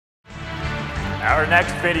Our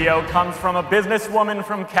next video comes from a businesswoman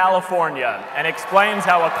from California and explains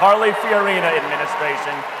how a Carly Fiorina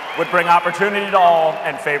administration would bring opportunity to all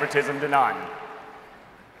and favoritism to none.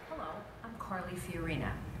 Hello, I'm Carly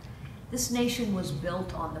Fiorina. This nation was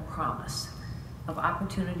built on the promise of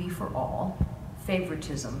opportunity for all,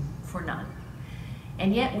 favoritism for none.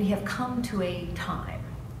 And yet we have come to a time,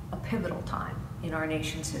 a pivotal time in our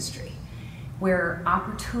nation's history, where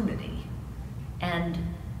opportunity and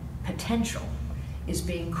potential is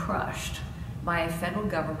being crushed by a federal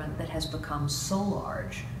government that has become so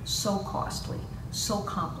large, so costly, so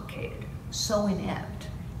complicated, so inept,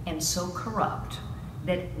 and so corrupt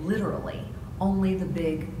that literally only the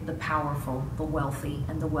big, the powerful, the wealthy,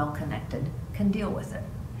 and the well-connected can deal with it.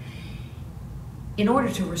 In order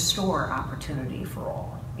to restore opportunity for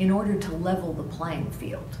all, in order to level the playing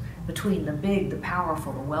field between the big, the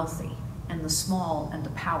powerful, the wealthy, and the small and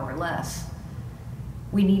the powerless,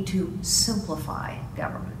 we need to simplify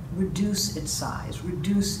government, reduce its size,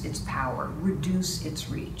 reduce its power, reduce its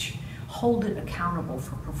reach, hold it accountable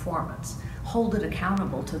for performance, hold it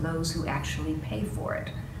accountable to those who actually pay for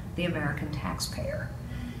it, the American taxpayer.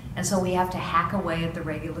 And so we have to hack away at the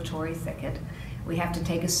regulatory thicket. We have to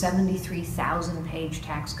take a 73,000-page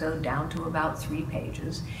tax code down to about 3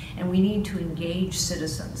 pages, and we need to engage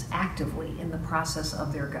citizens actively in the process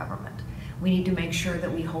of their government. We need to make sure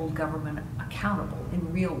that we hold government accountable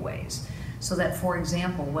in real ways, so that, for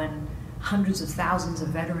example, when hundreds of thousands of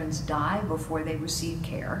veterans die before they receive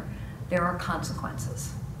care, there are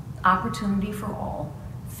consequences. Opportunity for all,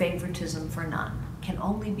 favoritism for none, can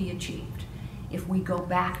only be achieved if we go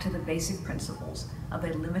back to the basic principles of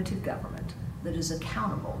a limited government that is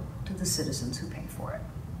accountable to the citizens who pay for it.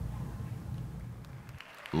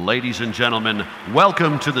 Ladies and gentlemen,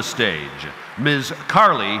 welcome to the stage, Ms.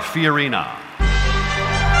 Carly Fiorina.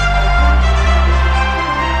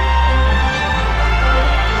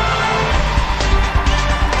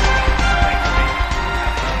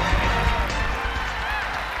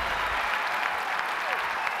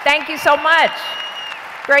 Thank you so much.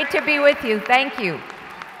 Great to be with you. Thank you.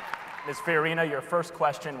 Ms. Fiorina, your first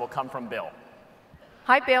question will come from Bill.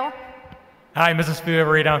 Hi, Bill. Hi, Mrs.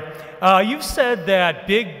 Fiorina. You've said that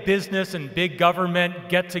big business and big government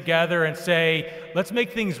get together and say, let's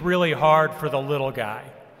make things really hard for the little guy.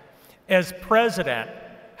 As president,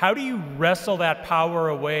 how do you wrestle that power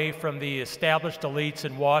away from the established elites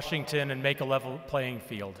in Washington and make a level playing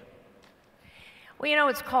field? Well, you know,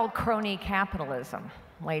 it's called crony capitalism,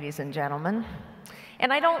 ladies and gentlemen.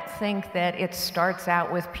 And I don't think that it starts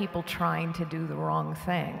out with people trying to do the wrong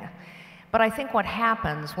thing. But I think what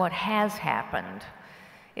happens, what has happened,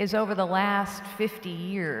 is over the last 50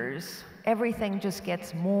 years, everything just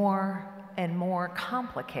gets more and more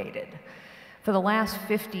complicated. For the last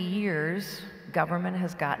 50 years, government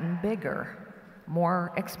has gotten bigger,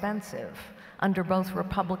 more expensive, under both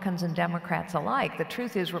Republicans and Democrats alike. The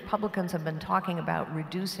truth is, Republicans have been talking about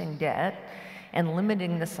reducing debt and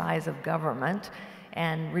limiting the size of government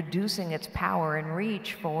and reducing its power and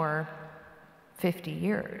reach for 50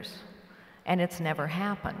 years. And it's never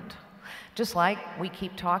happened. Just like we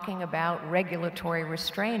keep talking about regulatory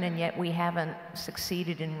restraint, and yet we haven't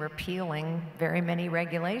succeeded in repealing very many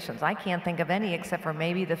regulations. I can't think of any except for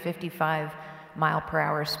maybe the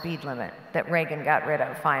 55-mile-per-hour speed limit that Reagan got rid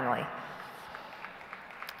of finally.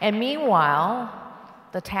 And meanwhile,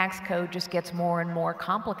 the tax code just gets more and more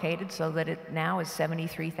complicated so that it now is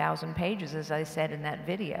 73,000 pages, as I said in that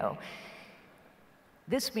video.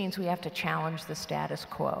 This means we have to challenge the status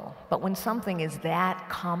quo. But when something is that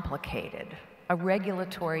complicated, a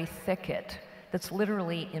regulatory thicket that's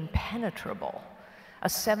literally impenetrable, a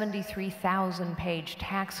 73,000-page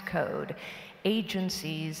tax code,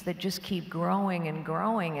 agencies that just keep growing and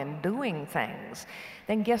growing and doing things,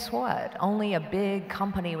 then guess what? Only a big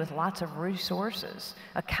company with lots of resources,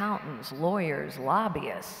 accountants, lawyers,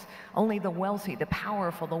 lobbyists, only the wealthy, the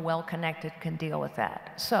powerful, the well-connected can deal with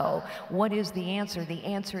that. So, what is the answer? The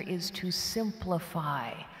answer is to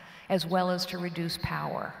simplify as well as to reduce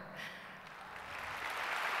power.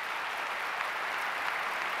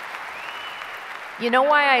 You know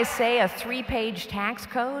why I say a 3-page tax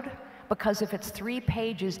code? Because if it's 3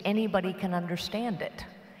 pages, anybody can understand it,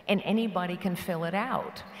 and anybody can fill it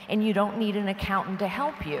out, and you don't need an accountant to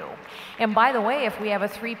help you. And by the way, if we have a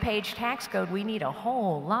 3-page tax code, we need a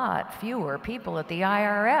whole lot fewer people at the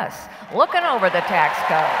IRS looking over the tax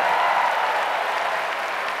code.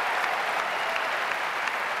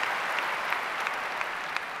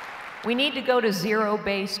 We need to go to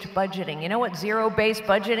zero-based budgeting. You know what zero-based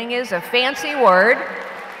budgeting is? A fancy word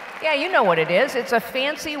Yeah, you know what it is. It's a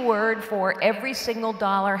fancy word for every single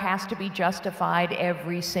dollar has to be justified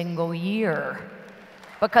every single year.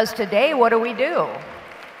 Because today, what do?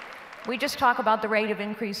 We just talk about the rate of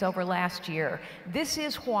increase over last year. This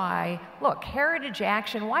is why, look, Heritage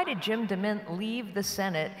Action, why did Jim DeMint leave the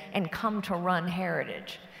Senate and come to run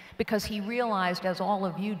Heritage? Because he realized, as all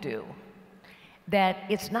of you do, that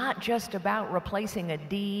it's not just about replacing a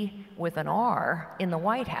D with an R in the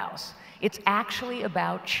White House. It's actually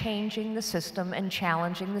about changing the system and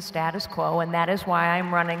challenging the status quo, and that is why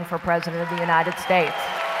I'm running for President of the United States.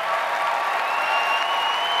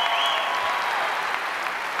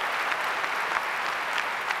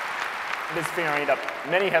 Ms. Fiorina,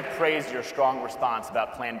 many have praised your strong response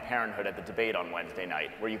about Planned Parenthood at the debate on Wednesday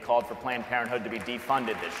night, where you called for Planned Parenthood to be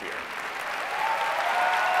defunded this year.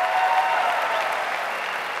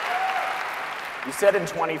 You said in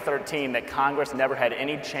 2013 that Congress never had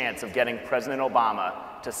any chance of getting President Obama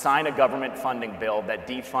to sign a government funding bill that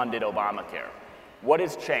defunded Obamacare. What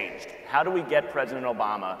has changed? How do we get President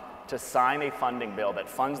Obama to sign a funding bill that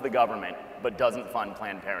funds the government but doesn't fund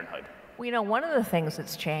Planned Parenthood? Well, you know, one of the things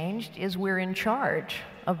that's changed is we're in charge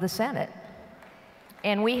of the Senate.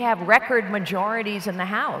 And we have record majorities in the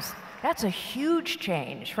House. That's a huge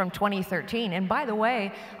change from 2013. And by the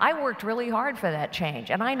way, I worked really hard for that change.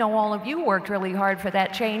 And I know all of you worked really hard for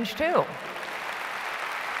that change too.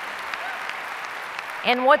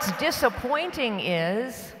 And what's disappointing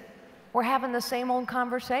is we're having the same old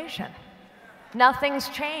conversation. Nothing's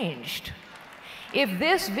changed. If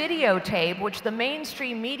this videotape, which the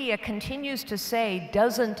mainstream media continues to say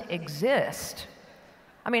doesn't exist,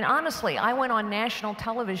 I mean, honestly, I went on national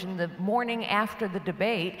television the morning after the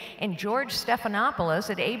debate, and George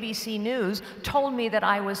Stephanopoulos at ABC News told me that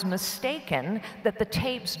I was mistaken, that the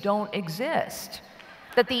tapes don't exist,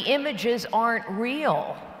 that the images aren't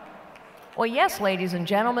real. Well, yes, ladies and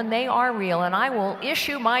gentlemen, they are real, and I will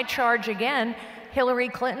issue my charge again. Hillary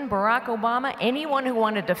Clinton, Barack Obama, anyone who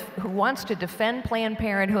wants to defend Planned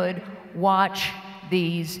Parenthood, watch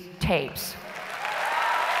these tapes.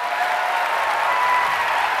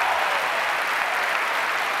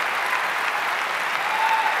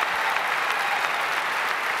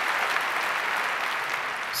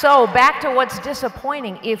 So back to what's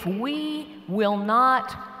disappointing. If we will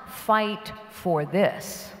not fight for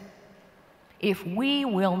this, if we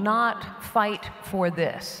will not fight for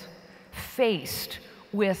this, faced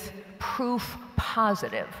with proof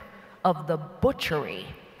positive of the butchery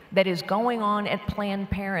that is going on at Planned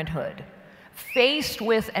Parenthood, faced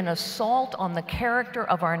with an assault on the character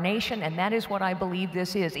of our nation, and that is what I believe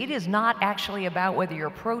this is. It is not actually about whether you're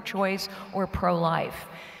pro-choice or pro-life.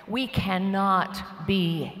 We cannot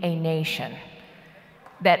be a nation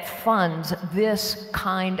that funds this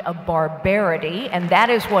kind of barbarity, and that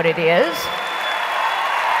is what it is.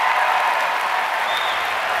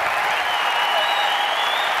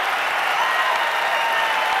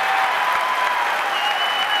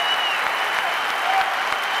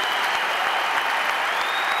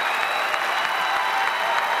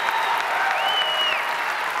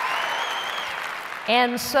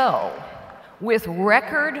 And so, with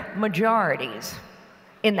record majorities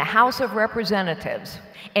in the House of Representatives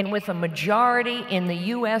and with a majority in the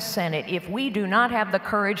US Senate, if we do not have the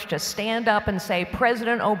courage to stand up and say,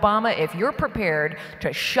 President Obama, if you're prepared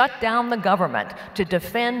to shut down the government to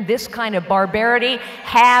defend this kind of barbarity,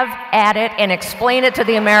 have at it and explain it to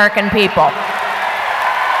the American people.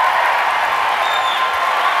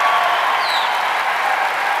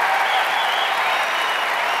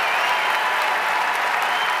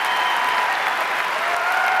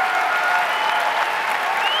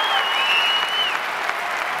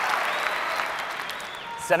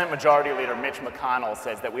 Senate Majority Leader Mitch McConnell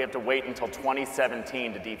says that we have to wait until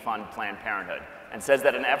 2017 to defund Planned Parenthood, and says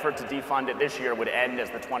that an effort to defund it this year would end as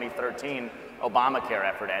the 2013 Obamacare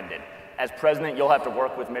effort ended. As president, you'll have to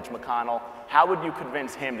work with Mitch McConnell. How would you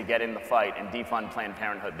convince him to get in the fight and defund Planned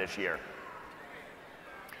Parenthood this year?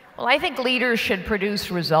 Well, I think leaders should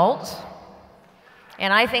produce results.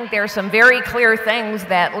 And I think there are some very clear things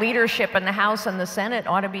that leadership in the House and the Senate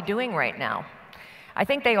ought to be doing right now. I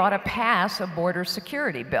think they ought to pass a border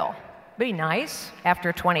security bill. Be nice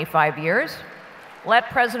after 25 years. Let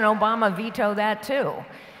President Obama veto that too.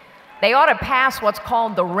 They ought to pass what's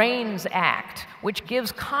called the REINS Act, which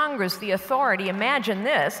gives Congress the authority, imagine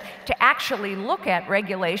this, to actually look at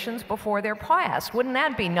regulations before they're passed. Wouldn't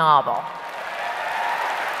that be novel?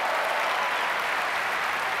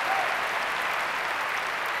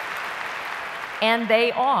 And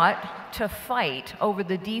they ought to fight over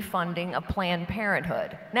the defunding of Planned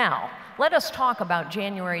Parenthood. Now, let us talk about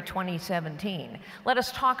January 2017. Let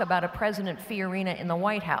us talk about a President Fiorina in the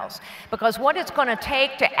White House. Because what it's going to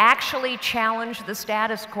take to actually challenge the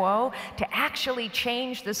status quo, to actually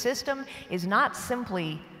change the system, is not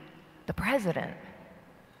simply the president.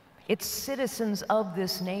 It's citizens of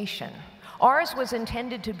this nation. Ours was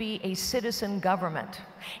intended to be a citizen government.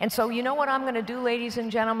 And so you know what I'm going to do, ladies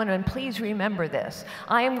and gentlemen, and please remember this.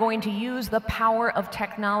 I am going to use the power of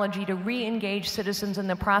technology to re-engage citizens in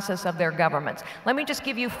the process of their governments. Let me just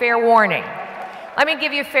give you fair warning. Let me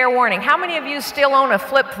give you fair warning. How many of you still own a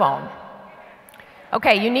flip phone?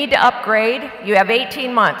 Okay, you need to upgrade. You have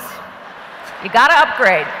 18 months. You got to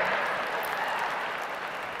upgrade.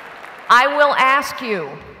 I will ask you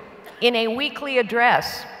in a weekly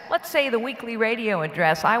address, let's say the weekly radio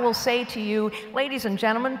address, I will say to you, ladies and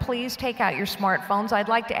gentlemen, please take out your smartphones. I'd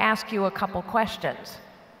like to ask you a couple questions.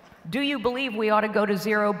 Do you believe we ought to go to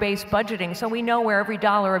zero-based budgeting so we know where every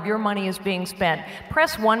dollar of your money is being spent?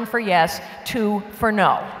 Press 1 for yes, 2 for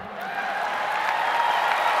no.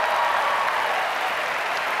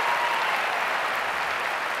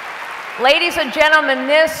 Ladies and gentlemen,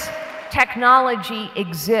 this technology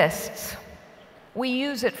exists. We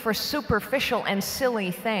use it for superficial and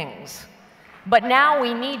silly things. But now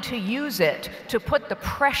we need to use it to put the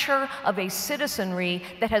pressure of a citizenry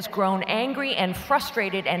that has grown angry and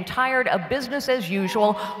frustrated and tired of business as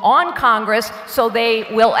usual on Congress so they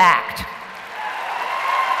will act.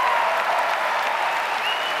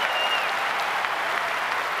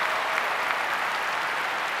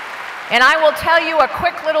 And I will tell you a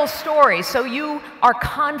quick little story so you are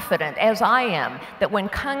confident, as I am, that when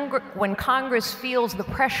Congress feels the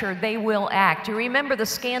pressure, they will act. You remember the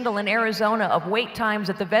scandal in Arizona of wait times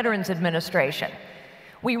at the Veterans Administration.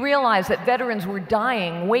 We realized that veterans were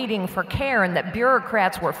dying, waiting for care, and that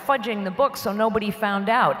bureaucrats were fudging the books so nobody found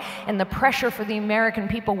out. And the pressure for the American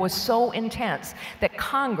people was so intense that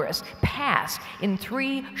Congress passed in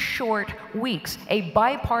 3 short weeks a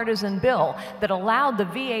bipartisan bill that allowed the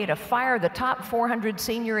VA to fire the top 400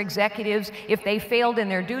 senior executives if they failed in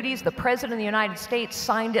their duties. The President of the United States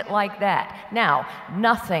signed it like that. Now,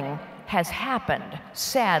 nothing has happened,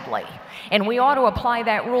 sadly. And we ought to apply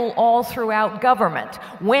that rule all throughout government.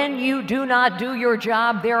 When you do not do your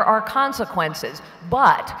job, there are consequences.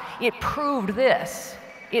 But it proved this.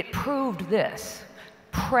 It proved this.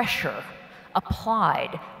 Pressure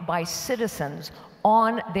applied by citizens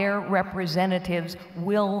on their representatives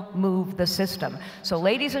will move the system. So,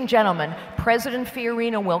 ladies and gentlemen, President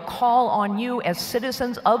Fiorina will call on you as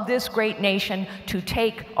citizens of this great nation to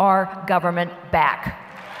take our government back.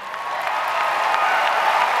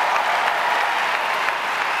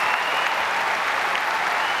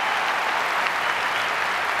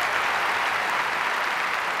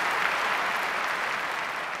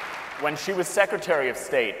 When she was Secretary of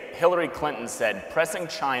State, Hillary Clinton said, pressing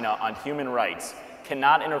China on human rights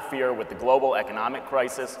cannot interfere with the global economic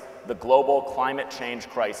crisis, the global climate change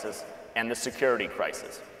crisis, and the security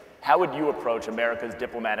crisis. How would you approach America's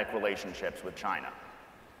diplomatic relationships with China?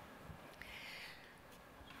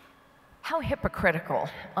 How hypocritical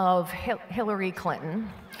of Hillary Clinton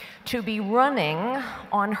to be running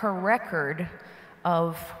on her record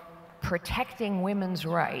of protecting women's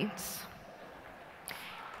rights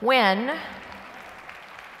when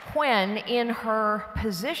in her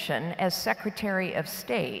position as Secretary of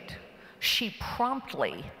State, she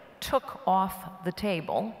promptly took off the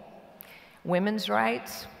table women's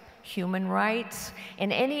rights, human rights,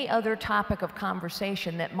 and any other topic of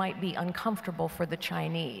conversation that might be uncomfortable for the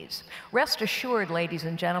Chinese. Rest assured, ladies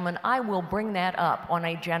and gentlemen, I will bring that up on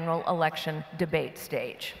a general election debate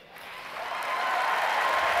stage.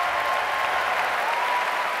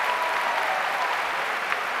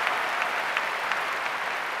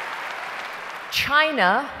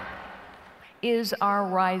 China is our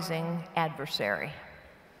rising adversary.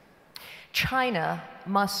 China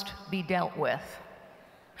must be dealt with.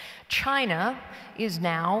 China is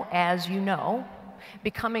now, as you know,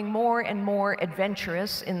 becoming more and more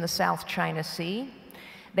adventurous in the South China Sea.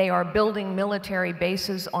 They are building military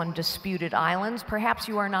bases on disputed islands. Perhaps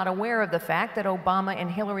you are not aware of the fact that Obama and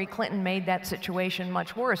Hillary Clinton made that situation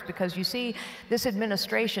much worse because, you see, this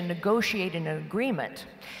administration negotiated an agreement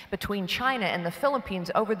between China and the Philippines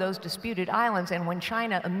over those disputed islands, and when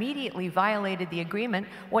China immediately violated the agreement,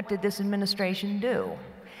 what did this administration do?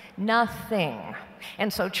 Nothing.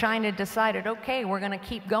 And so China decided, okay, we're going to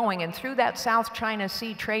keep going. And through that South China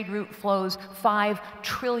Sea trade route flows $5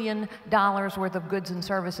 trillion worth of goods and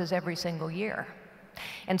services every single year.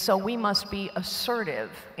 And so we must be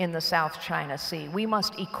assertive in the South China Sea. We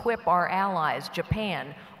must equip our allies,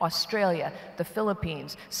 Japan, Australia, the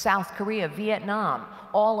Philippines, South Korea, Vietnam,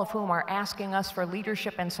 all of whom are asking us for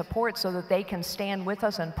leadership and support so that they can stand with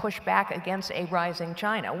us and push back against a rising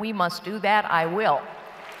China. We must do that. I will.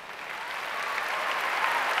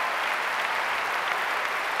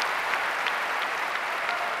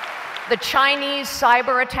 The Chinese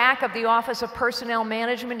cyber attack of the Office of Personnel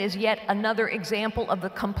Management is yet another example of the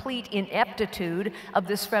complete ineptitude of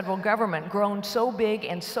this federal government, grown so big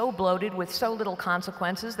and so bloated with so little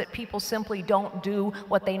consequences that people simply don't do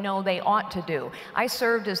what they know they ought to do. I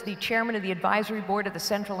served as the chairman of the advisory board of the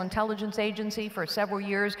Central Intelligence Agency for several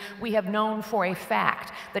years. We have known for a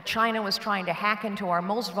fact that China was trying to hack into our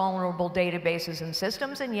most vulnerable databases and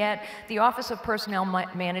systems, and yet the Office of Personnel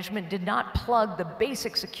Management did not plug the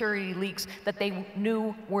basic security leaks that they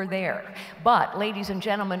knew were there. But, ladies and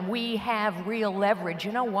gentlemen, we have real leverage.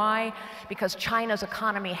 You know why? Because China's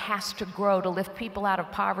economy has to grow to lift people out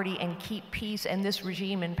of poverty and keep peace and this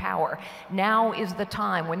regime in power. Now is the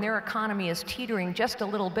time, when their economy is teetering just a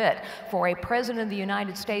little bit, for a president of the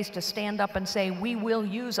United States to stand up and say, we will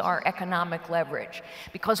use our economic leverage,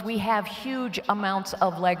 because we have huge amounts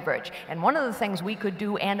of leverage. And one of the things we could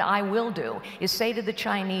do, and I will do, is say to the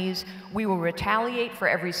Chinese, we will retaliate for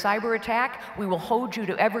every cyber attack. We will hold you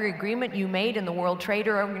to every agreement you made in the World Trade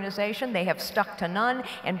Organization. They have stuck to none.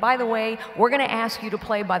 And by the way, we're going to ask you to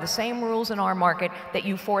play by the same rules in our market that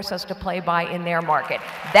you force us to play by in their market.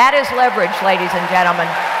 That is leverage, ladies and gentlemen.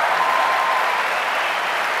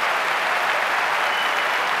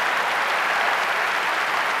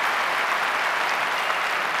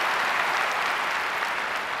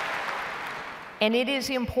 And it is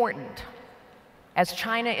important, as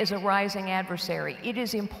China is a rising adversary, it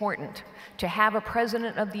is important to have a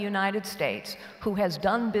president of the United States who has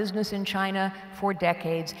done business in China for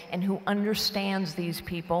decades and who understands these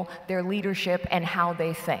people, their leadership, and how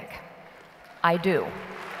they think. I do.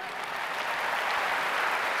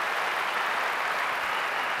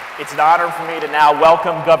 It's an honor for me to now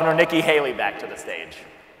welcome Governor Nikki Haley back to the stage.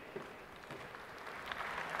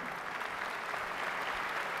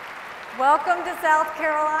 Welcome to South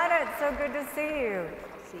Carolina. It's so good to see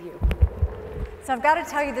you. So I've got to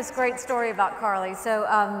tell you this great story about Carly. So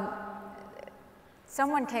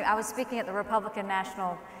someone came, I was speaking at the Republican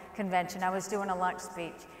National Convention. I was doing a lunch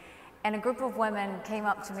speech, and a group of women came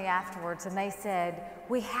up to me afterwards and they said,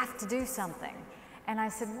 we have to do something. And I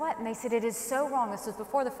said, what? And they said, it is so wrong. This was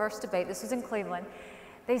before the first debate. This was in Cleveland.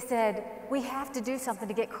 They said, we have to do something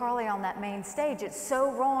to get Carly on that main stage. It's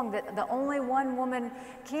so wrong that the only one woman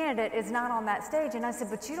candidate is not on that stage. And I said,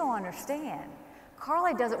 but you don't understand.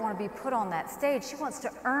 Carly doesn't want to be put on that stage. She wants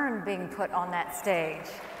to earn being put on that stage.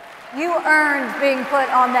 You earned being put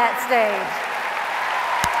on that stage.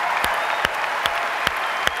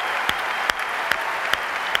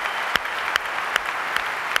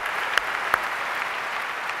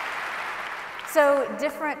 So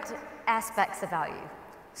different aspects about you.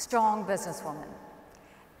 Strong businesswoman.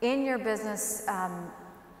 In your business,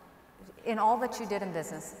 in all that you did in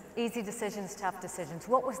business, easy decisions, tough decisions,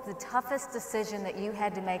 what was the toughest decision that you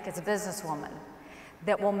had to make as a businesswoman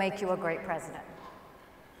that will make you a great president?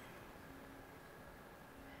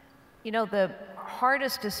 You know, the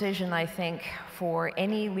hardest decision, I think, for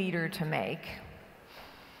any leader to make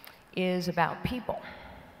is about people,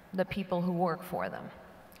 the people who work for them.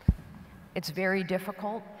 It's very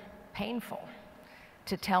difficult, painful,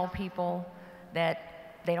 to tell people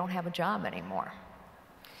that they don't have a job anymore.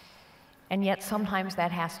 And yet sometimes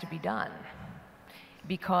that has to be done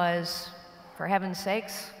because, for heaven's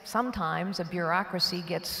sakes, sometimes a bureaucracy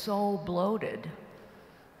gets so bloated,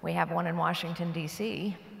 we have one in Washington,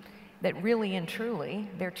 D.C., that really and truly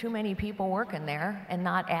there are too many people working there and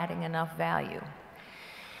not adding enough value.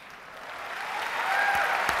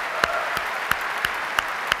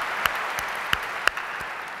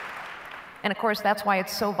 And of course, that's why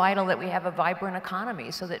it's so vital that we have a vibrant economy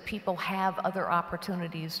so that people have other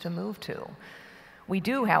opportunities to move to. We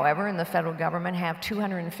do, however, in the federal government have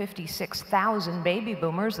 256,000 baby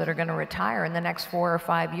boomers that are going to retire in the next 4 or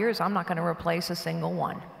 5 years. I'm not going to replace a single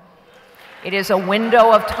one. It is a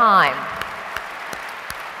window of time.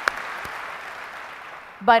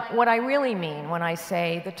 But what I really mean when I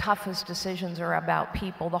say the toughest decisions are about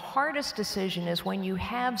people, the hardest decision is when you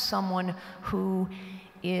have someone who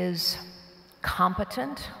is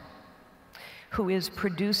competent, who is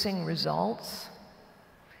producing results,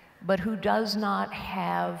 but who does not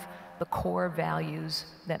have the core values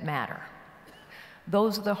that matter.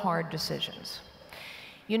 Those are the hard decisions.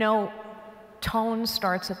 You know, tone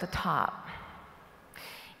starts at the top.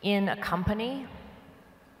 In a company,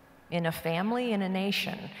 in a family, in a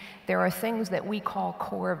nation, there are things that we call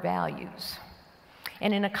core values.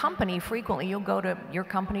 And in a company, frequently you'll go to your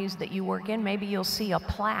companies that you work in, maybe you'll see a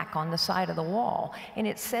plaque on the side of the wall, and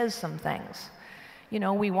it says some things. You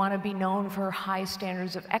know, we want to be known for high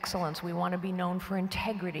standards of excellence. We want to be known for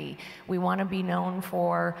integrity. We want to be known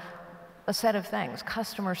for a set of things,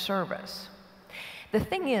 customer service. The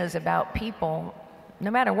thing is about people, no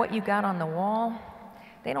matter what you got on the wall,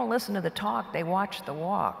 they don't listen to the talk, they watch the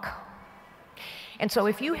walk. And so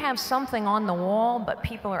if you have something on the wall, but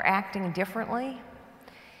people are acting differently,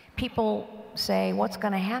 people say, what's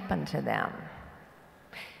going to happen to them?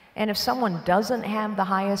 And if someone doesn't have the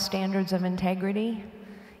highest standards of integrity,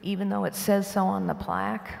 even though it says so on the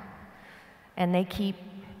plaque, and they keep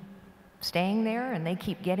staying there and they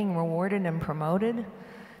keep getting rewarded and promoted,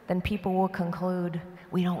 then people will conclude,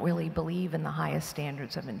 we don't really believe in the highest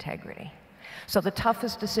standards of integrity. So the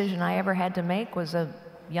toughest decision I ever had to make was a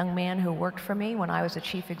young man who worked for me when I was a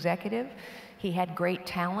chief executive. He had great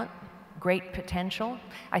talent, great potential.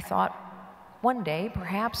 I thought one day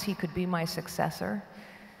perhaps he could be my successor,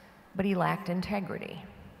 but he lacked integrity.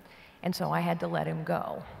 And so I had to let him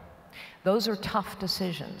go. Those are tough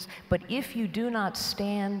decisions. But if you do not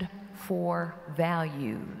stand for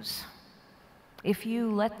values, if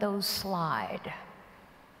you let those slide,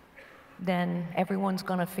 then everyone's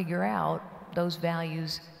going to figure out those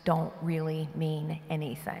values don't really mean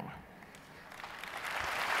anything.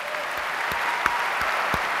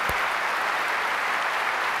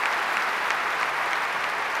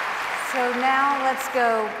 So now let's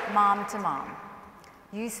go mom to mom.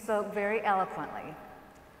 You spoke very eloquently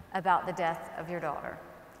about the death of your daughter.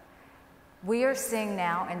 We are seeing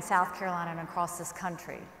now in South Carolina and across this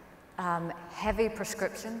country heavy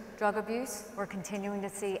prescription drug abuse. We're continuing to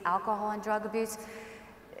see alcohol and drug abuse.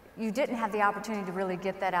 You didn't have the opportunity to really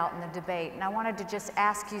get that out in the debate, and I wanted to just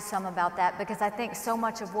ask you some about that, because I think so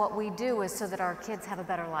much of what we do is so that our kids have a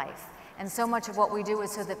better life. And so much of what we do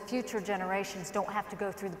is so that future generations don't have to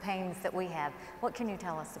go through the pains that we have. What can you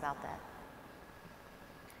tell us about that?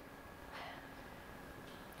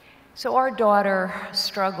 So our daughter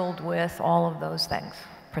struggled with all of those things: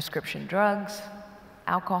 prescription drugs,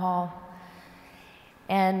 alcohol.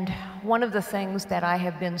 And one of the things that I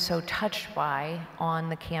have been so touched by on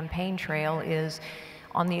the campaign trail is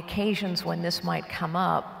on the occasions when this might come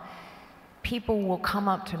up, people will come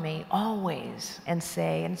up to me always and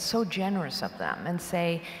say, and it's so generous of them, and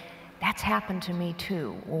say, that's happened to me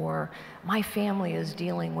too, or my family is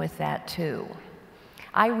dealing with that too.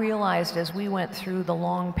 I realized as we went through the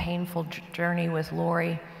long, painful journey with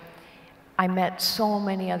Lori, I met so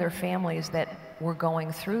many other families that were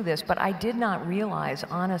going through this, but I did not realize,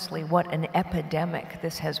 honestly, what an epidemic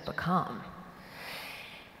this has become.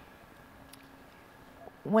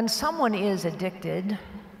 When someone is addicted,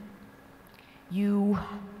 you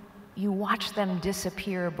watch them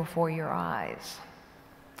disappear before your eyes.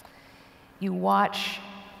 You watch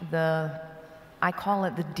I call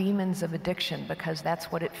it the demons of addiction, because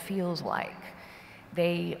that's what it feels like.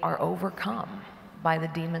 They are overcome by the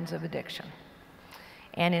demons of addiction.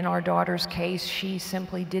 And in our daughter's case, she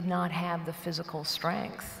simply did not have the physical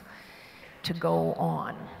strength to go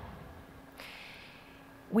on.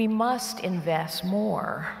 We must invest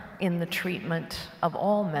more in the treatment of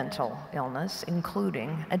all mental illness,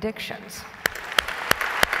 including addictions.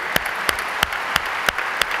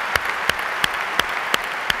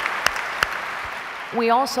 We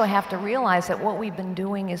also have to realize that what we've been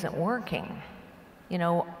doing isn't working. You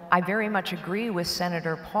know, I very much agree with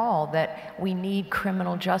Senator Paul that we need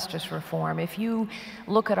criminal justice reform. If you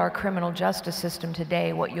look at our criminal justice system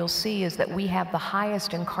today, what you'll see is that we have the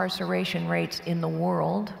highest incarceration rates in the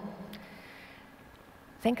world.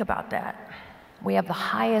 Think about that. We have the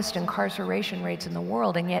highest incarceration rates in the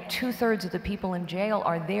world, and yet 2/3 of the people in jail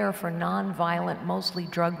are there for nonviolent, mostly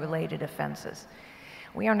drug-related offenses.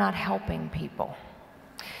 We are not helping people.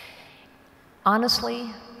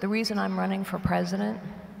 Honestly, the reason I'm running for president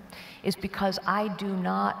is because I do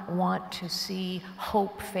not want to see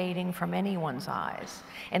hope fading from anyone's eyes.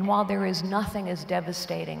 And while there is nothing as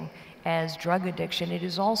devastating as drug addiction, it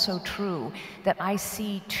is also true that I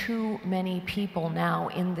see too many people now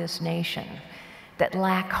in this nation that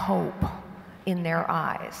lack hope in their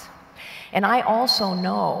eyes. And I also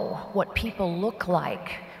know what people look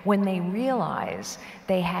like when they realize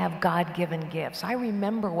they have God-given gifts. I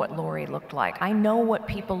remember what Lori looked like. I know what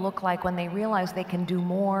people look like when they realize they can do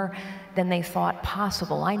more than they thought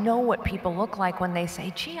possible. I know what people look like when they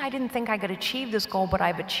say, gee, I didn't think I could achieve this goal, but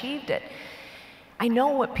I've achieved it. I know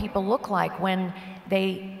what people look like when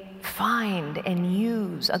they find and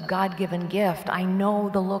use a God-given gift. I know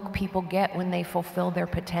the look people get when they fulfill their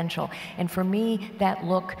potential. And for me, that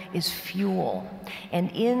look is fuel. And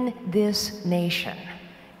in this nation,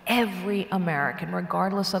 every American,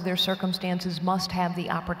 regardless of their circumstances, must have the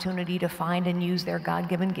opportunity to find and use their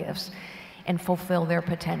God-given gifts and fulfill their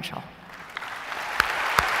potential.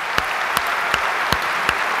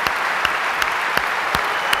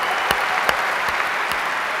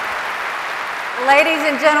 Ladies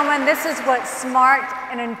and gentlemen, this is what smart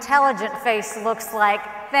and intelligent face looks like.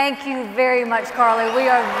 Thank you very much, Carly. We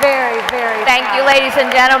are very, very Thank proud. you, ladies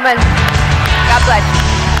and gentlemen. God bless you.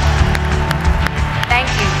 Thank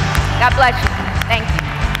you. God bless you. Thank you.